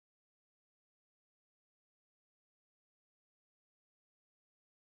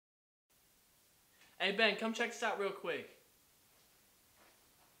Hey Ben, come check this out real quick.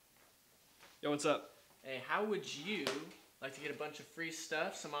 Yo, what's up? Hey, how would you like to get a bunch of free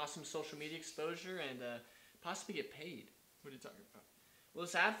stuff, some awesome social media exposure, and possibly get paid? What are you talking about? Well,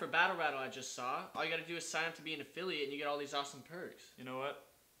 this ad for Battleraddle I just saw, all you gotta do is sign up to be an affiliate and you get all these awesome perks. You know what?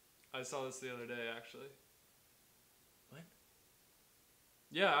 I saw this the other day, actually. What?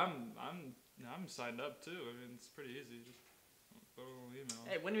 Yeah, I'm signed up too. I mean, it's pretty easy. Just put a little email.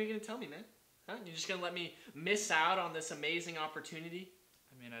 Hey, when are you gonna tell me, man? Huh? You just gonna let me miss out on this amazing opportunity?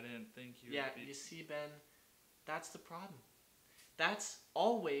 I mean, I didn't think you Yeah, would be... you see, Ben, that's the problem. That's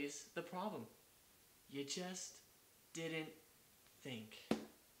always the problem. You just didn't think.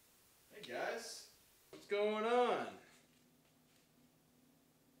 Hey guys, what's going on?